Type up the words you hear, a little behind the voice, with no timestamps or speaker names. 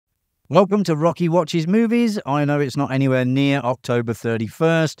Welcome to Rocky Watches Movies. I know it's not anywhere near October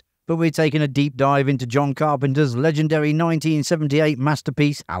 31st, but we're taking a deep dive into John Carpenter's legendary 1978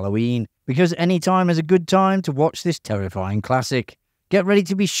 masterpiece, Halloween, because any time is a good time to watch this terrifying classic. Get ready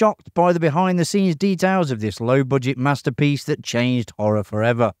to be shocked by the behind-the-scenes details of this low-budget masterpiece that changed horror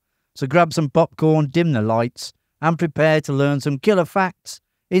forever. So grab some popcorn, dim the lights, and prepare to learn some killer facts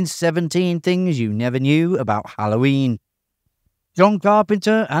in 17 things you never knew about Halloween. John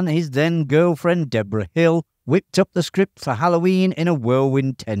Carpenter and his then-girlfriend Deborah Hill whipped up the script for Halloween in a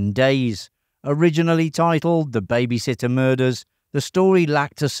whirlwind 10 days. Originally titled The Babysitter Murders, the story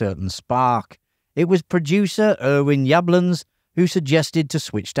lacked a certain spark. It was producer Irwin Yablans who suggested to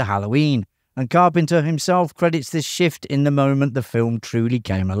switch to Halloween, and Carpenter himself credits this shift in the moment the film truly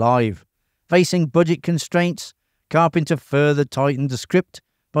came alive. Facing budget constraints, Carpenter further tightened the script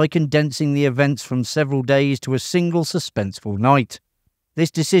by condensing the events from several days to a single suspenseful night.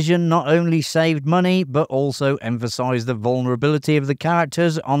 This decision not only saved money, but also emphasized the vulnerability of the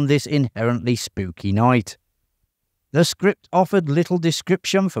characters on this inherently spooky night. The script offered little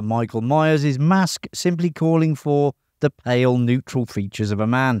description for Michael Myers' mask, simply calling for the pale, neutral features of a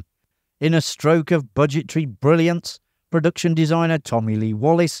man. In a stroke of budgetary brilliance, production designer Tommy Lee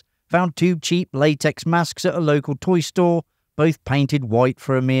Wallace found two cheap latex masks at a local toy store, both painted white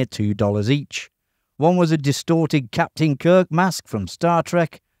for a mere $2 each. One was a distorted Captain Kirk mask from Star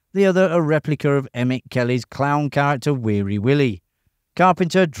Trek, the other a replica of Emmett Kelly's clown character Weary Willie.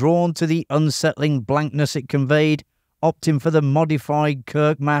 Carpenter, drawn to the unsettling blankness it conveyed, opting for the modified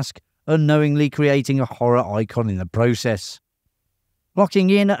Kirk mask, unknowingly creating a horror icon in the process.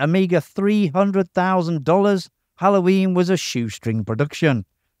 Clocking in at a meager $300,000, Halloween was a shoestring production.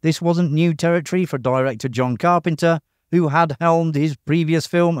 This wasn't new territory for director John Carpenter, who had helmed his previous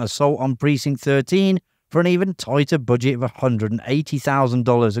film Assault on Precinct 13 for an even tighter budget of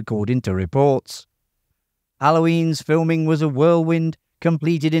 $180,000 according to reports. Halloween's filming was a whirlwind,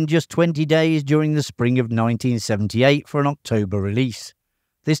 completed in just 20 days during the spring of 1978 for an October release.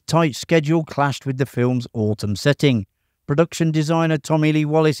 This tight schedule clashed with the film's autumn setting. Production designer Tommy Lee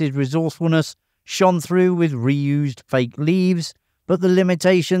Wallace's resourcefulness shone through with reused fake leaves, but the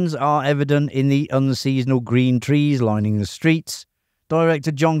limitations are evident in the unseasonal green trees lining the streets.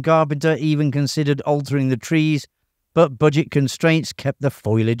 Director John Carpenter even considered altering the trees, but budget constraints kept the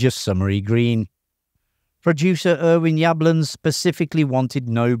foliage a summery green. Producer Irwin Yablans specifically wanted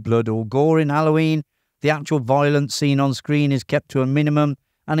no blood or gore in Halloween. The actual violence seen on screen is kept to a minimum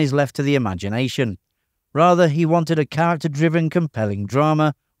and is left to the imagination. Rather, he wanted a character-driven, compelling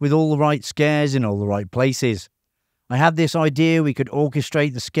drama with all the right scares in all the right places. "I had this idea we could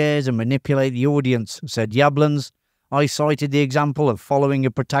orchestrate the scares and manipulate the audience," said Yablans. "I cited the example of following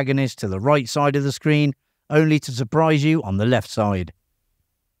a protagonist to the right side of the screen, only to surprise you on the left side."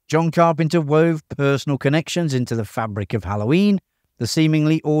 John Carpenter wove personal connections into the fabric of Halloween. The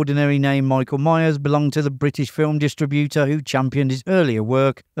seemingly ordinary name Michael Myers belonged to the British film distributor who championed his earlier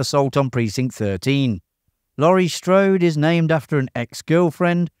work, Assault on Precinct 13. Laurie Strode is named after an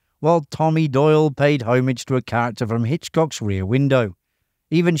ex-girlfriend, while Tommy Doyle paid homage to a character from Hitchcock's Rear Window.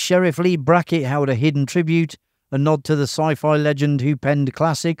 Even Sheriff Lee Brackett held a hidden tribute, a nod to the sci-fi legend who penned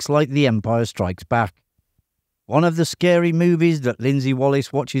classics like The Empire Strikes Back. One of the scary movies that Lindsay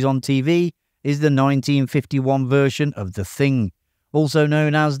Wallace watches on TV is the 1951 version of The Thing, also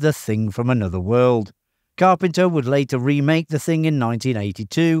known as The Thing from Another World. Carpenter would later remake The Thing in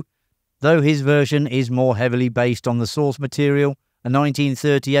 1982, though his version is more heavily based on the source material, a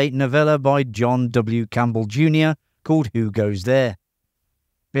 1938 novella by John W. Campbell Jr. called Who Goes There?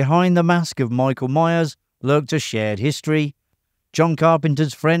 Behind the mask of Michael Myers lurked a shared history. John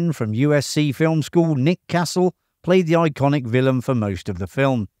Carpenter's friend from USC Film School, Nick Castle, played the iconic villain for most of the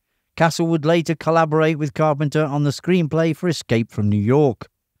film. Castle would later collaborate with Carpenter on the screenplay for Escape from New York.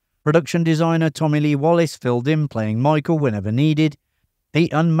 Production designer Tommy Lee Wallace filled in, playing Michael whenever needed. The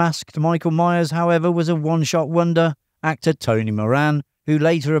unmasked Michael Myers, however, was a one-shot wonder. Actor Tony Moran, who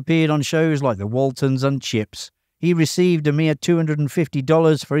later appeared on shows like The Waltons and Chips. He received a mere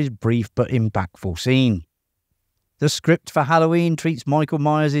 $250 for his brief but impactful scene. The script for Halloween treats Michael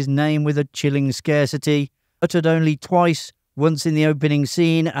Myers' name with a chilling scarcity, uttered only twice, once in the opening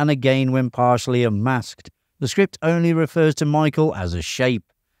scene and again when partially unmasked. The script only refers to Michael as a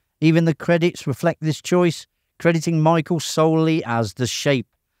shape. Even the credits reflect this choice, crediting Michael solely as the shape.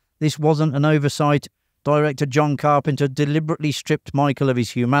 This wasn't an oversight. Director John Carpenter deliberately stripped Michael of his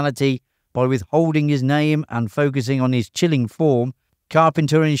humanity by withholding his name and focusing on his chilling form.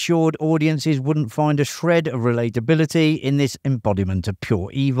 Carpenter ensured audiences wouldn't find a shred of relatability in this embodiment of pure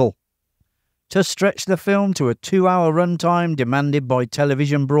evil. To stretch the film to a 2-hour runtime demanded by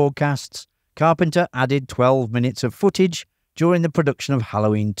television broadcasts, Carpenter added 12 minutes of footage during the production of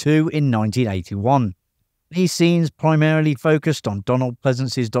Halloween 2 in 1981. These scenes primarily focused on Donald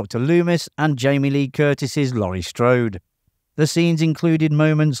Pleasence's Dr. Loomis and Jamie Lee Curtis's Laurie Strode. The scenes included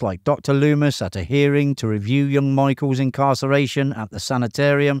moments like Dr. Loomis at a hearing to review young Michael's incarceration at the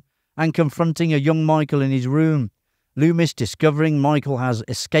sanitarium and confronting a young Michael in his room, Loomis discovering Michael has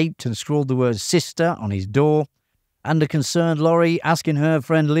escaped and scrawled the word sister on his door, and a concerned Laurie asking her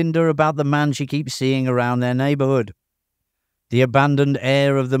friend Linda about the man she keeps seeing around their neighbourhood. The abandoned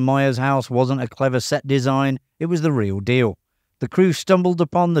air of the Myers house wasn't a clever set design, it was the real deal. The crew stumbled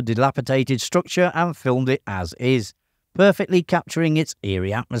upon the dilapidated structure and filmed it as is, perfectly capturing its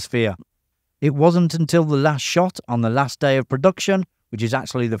eerie atmosphere. It wasn't until the last shot on the last day of production, which is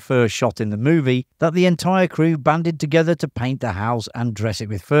actually the first shot in the movie, that the entire crew banded together to paint the house and dress it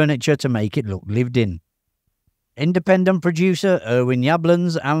with furniture to make it look lived in. Independent producer Irwin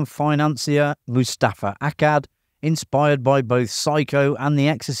Yablans and financier Mustafa Akkad, inspired by both Psycho and The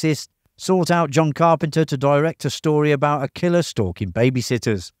Exorcist, sought out John Carpenter to direct a story about a killer stalking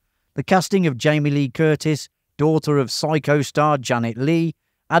babysitters. The casting of Jamie Lee Curtis, daughter of Psycho star Janet Leigh,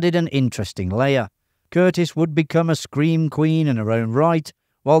 added an interesting layer. Curtis would become a scream queen in her own right,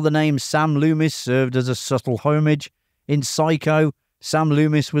 while the name Sam Loomis served as a subtle homage. In Psycho, Sam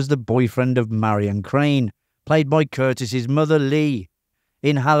Loomis was the boyfriend of Marion Crane, played by Curtis's mother Lee.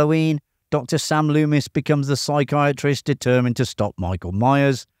 In Halloween, Dr. Sam Loomis becomes the psychiatrist determined to stop Michael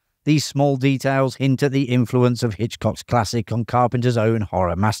Myers. These small details hint at the influence of Hitchcock's classic on Carpenter's own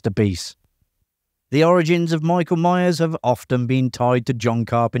horror masterpiece. The origins of Michael Myers have often been tied to John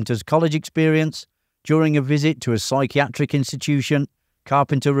Carpenter's college experience. During a visit to a psychiatric institution,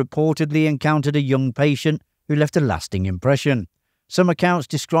 Carpenter reportedly encountered a young patient who left a lasting impression. Some accounts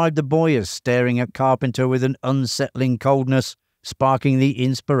describe the boy as staring at Carpenter with an unsettling coldness, sparking the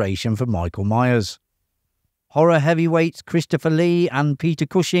inspiration for Michael Myers. Horror heavyweights Christopher Lee and Peter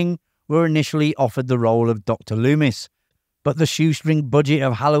Cushing were initially offered the role of Dr. Loomis, but the shoestring budget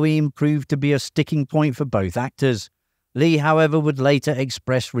of Halloween proved to be a sticking point for both actors. Lee, however, would later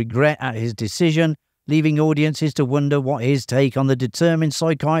express regret at his decision, leaving audiences to wonder what his take on the determined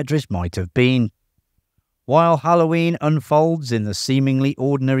psychiatrist might have been. While Halloween unfolds in the seemingly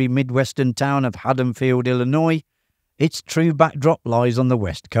ordinary Midwestern town of Haddonfield, Illinois, its true backdrop lies on the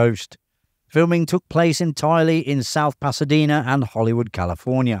West Coast. Filming took place entirely in South Pasadena and Hollywood,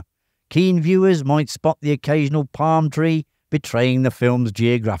 California. Keen viewers might spot the occasional palm tree betraying the film's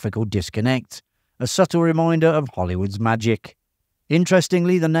geographical disconnect, a subtle reminder of Hollywood's magic.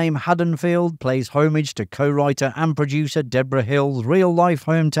 Interestingly, the name Haddonfield plays homage to co-writer and producer Deborah Hill's real-life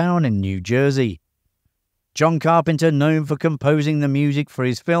hometown in New Jersey. John Carpenter, known for composing the music for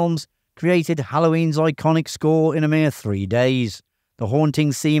his films, created Halloween's iconic score in a mere 3 days. The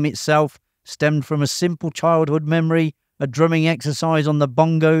haunting theme itself stemmed from a simple childhood memory, a drumming exercise on the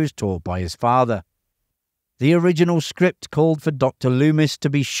bongos taught by his father. The original script called for Dr. Loomis to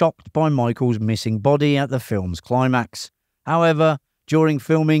be shocked by Michael's missing body at the film's climax. However, during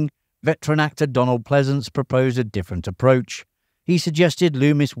filming, veteran actor Donald Pleasence proposed a different approach. He suggested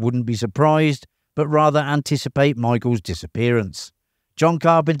Loomis wouldn't be surprised, but rather anticipate Michael's disappearance. John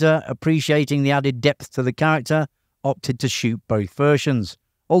Carpenter, appreciating the added depth to the character, opted to shoot both versions.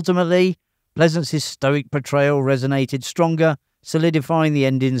 Ultimately, Pleasence's stoic portrayal resonated stronger, solidifying the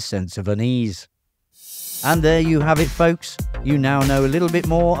ending's sense of unease. And there you have it, folks. You now know a little bit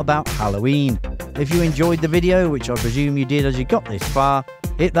more about Halloween. If you enjoyed the video, which I presume you did as you got this far,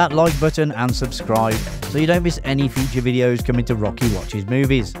 hit that like button and subscribe so you don't miss any future videos coming to Rocky Watches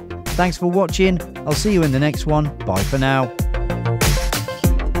Movies. Thanks for watching. I'll see you in the next one. Bye for now.